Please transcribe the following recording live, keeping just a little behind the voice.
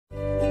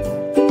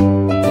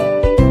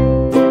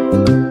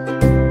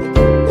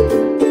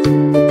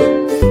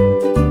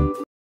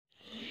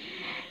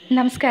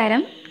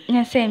നമസ്കാരം,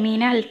 ഞാൻ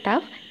Semeena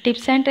Althaf.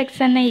 Tips and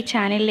tricks എന്ന ഈ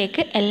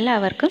ചാനലിലേക്ക്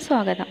എല്ലാവർക്കും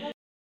സ്വാഗതം.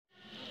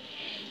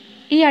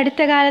 ഈ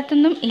അടുത്ത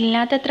കാലത്തൊന്നും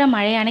ഇല്ലാത്തത്ര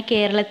മഴയാണ്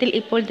കേരളത്തിൽ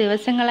ഇപ്പോൾ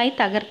ദിവസങ്ങളായി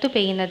തകർത്തു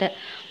പെയ്യുന്നത്.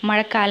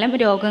 മഴക്കാലം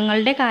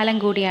രോഗങ്ങളുടെ കാലം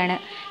കൂടിയാണ്.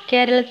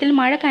 കേരളത്തിൽ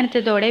മഴ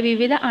കനത്തതോടെ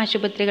വിവിധ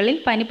ആശുപത്രികളിൽ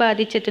പനി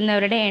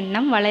ബാധിച്ചെത്തുന്നവരുടെ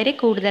എണ്ണം വളരെ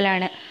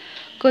കൂടുതലാണ്.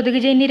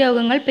 കൊതുകുജന്യ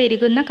രോഗങ്ങൾ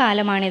പെരുകുന്ന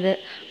കാലമാണിത്.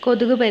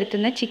 കൊതുക്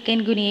പരത്തുന്ന ചിക്കൻ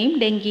ഗുനിയയും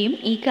ഡെങ്കിയും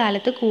ഈ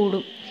കാലത്ത്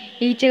കൂടും.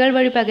 ഈച്ചകൾ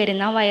വഴി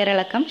പകരുന്ന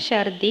വയറിളക്കം,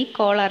 ഛർദി,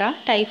 കോളറ,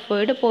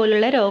 ടൈഫോയിഡ്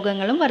പോലുള്ള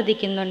രോഗങ്ങളും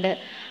വർദ്ധിക്കുന്നുണ്ട്.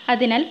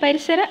 അതിനാൽ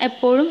പരിസരം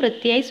എപ്പോഴും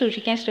വൃത്തിയായി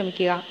സൂക്ഷിക്കാൻ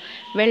ശ്രമിക്കുക.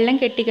 വെള്ളം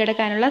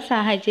കെട്ടിക്കിടക്കാനുള്ള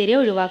സാഹചര്യം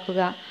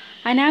ഒഴിവാക്കുക.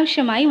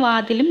 അനാവശ്യമായി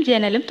വാതിലും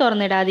ജനലും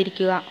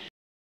തുറന്നിടാതിരിക്കുക.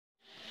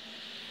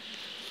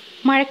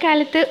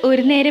 മഴക്കാലത്ത്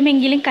ഒരു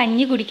നേരമെങ്കിലും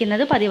കഞ്ഞി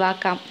കുടിക്കുന്നത്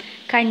പതിവാക്കാം.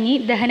 കഞ്ഞി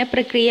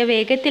ദഹനപ്രക്രിയ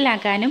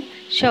വേഗത്തിലാക്കാനും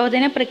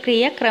ശോധന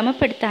പ്രക്രിയ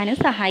ക്രമപ്പെടുത്താനും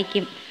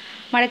സഹായിക്കും.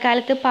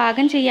 മഴക്കാലത്ത്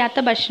പാകം ചെയ്യാത്ത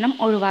ഭക്ഷണം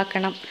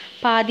ഒഴിവാക്കണം.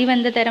 പാതി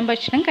വെന്ത തരം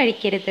ഭക്ഷണം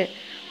കഴിക്കരുത്.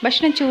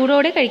 ഭക്ഷണം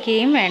ചൂടോടെ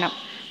കഴിക്കുകയും വേണം.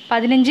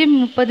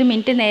 15-30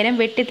 മിനിറ്റ് നേരം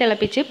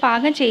വെട്ടിത്തിളപ്പിച്ച്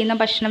പാകം ചെയ്യുന്ന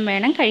ഭക്ഷണം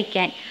വേണം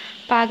കഴിക്കാൻ.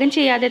 പാകം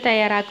ചെയ്യാതെ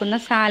തയ്യാറാക്കുന്ന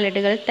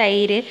സാലഡുകൾ,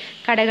 തൈര്,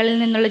 കടകളിൽ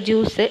നിന്നുള്ള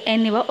ജ്യൂസ്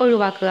എന്നിവ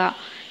ഒഴിവാക്കുക.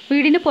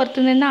 വീടിന്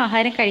പുറത്തുനിന്ന്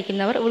ആഹാരം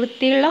കഴിക്കുന്നവർ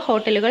വൃത്തിയുള്ള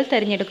ഹോട്ടലുകൾ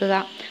തിരഞ്ഞെടുക്കുക.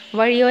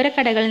 വഴിയോര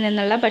കടകളിൽ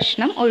നിന്നുള്ള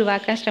ഭക്ഷണം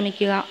ഒഴിവാക്കാൻ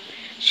ശ്രമിക്കുക.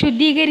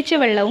 ശുദ്ധീകരിച്ച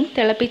വെള്ളവും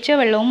തിളപ്പിച്ച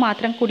വെള്ളവും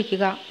മാത്രം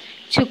കുടിക്കുക.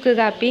 ചുക്ക്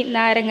കാപ്പി,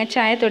 നാരങ്ങ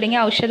ചായ തുടങ്ങിയ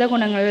ഔഷധ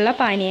ഗുണങ്ങളുള്ള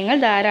പാനീയങ്ങൾ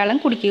ധാരാളം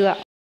കുടിക്കുക.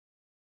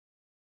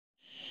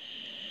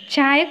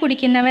 ചായ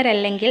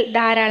കുടിക്കുന്നവരല്ലെങ്കിൽ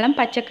ധാരാളം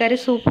പച്ചക്കറി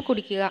സൂപ്പ്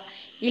കുടിക്കുക.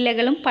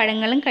 ഇലകളും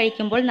പഴങ്ങളും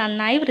കഴിക്കുമ്പോൾ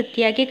നന്നായി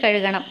വൃത്തിയാക്കി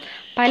കഴുകണം.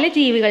 പല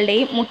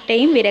ജീവികളുടെയും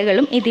മുട്ടയും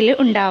വിരകളും ഇതിൽ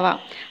ഉണ്ടാവാം.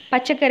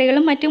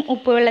 പച്ചക്കറികളും മറ്റും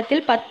ഉപ്പുവെള്ളത്തിൽ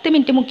 10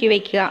 മിനിറ്റ് മുക്കി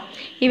വയ്ക്കുക.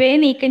 ഇവയെ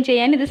നീക്കം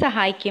ചെയ്യാൻ ഇത്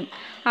സഹായിക്കും.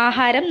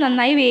 ആഹാരം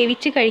നന്നായി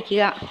വേവിച്ച്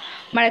കഴിക്കുക.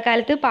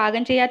 മഴക്കാലത്ത്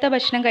പാകം ചെയ്യാത്ത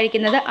ഭക്ഷണം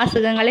കഴിക്കുന്നത്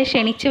അസുഖങ്ങളെ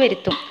ക്ഷണിച്ചു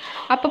വരുത്തും.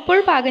 അപ്പോൾ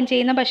പാകം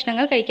ചെയ്യുന്ന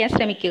ഭക്ഷണങ്ങൾ കഴിക്കാൻ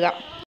ശ്രമിക്കുക.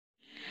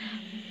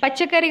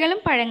 പച്ചക്കറികളും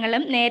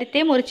പഴങ്ങളും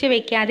നേരത്തെ മുറിച്ച്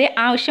വയ്ക്കാതെ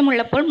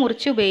ആവശ്യമുള്ളപ്പോൾ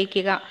മുറിച്ച്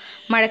ഉപയോഗിക്കുക.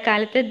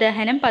 മഴക്കാലത്ത്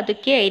ദഹനം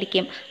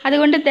പതുക്കെയായിരിക്കും.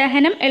 അതുകൊണ്ട്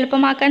ദഹനം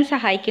എളുപ്പമാക്കാൻ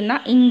സഹായിക്കുന്ന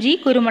ഇഞ്ചി,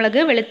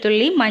 കുരുമുളക്,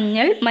 വെളുത്തുള്ളി,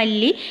 മഞ്ഞൾ,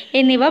 മല്ലി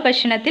എന്നിവ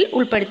ഭക്ഷണത്തിൽ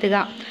ഉൾപ്പെടുത്തുക.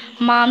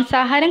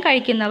 മാംസാഹാരം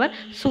കഴിക്കുന്നവർ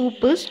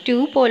സൂപ്പ്, സ്റ്റൂ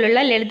പോലുള്ള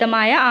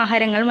ലളിതമായ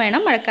ആഹാരങ്ങൾ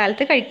വേണം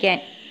മഴക്കാലത്ത് കഴിക്കാൻ.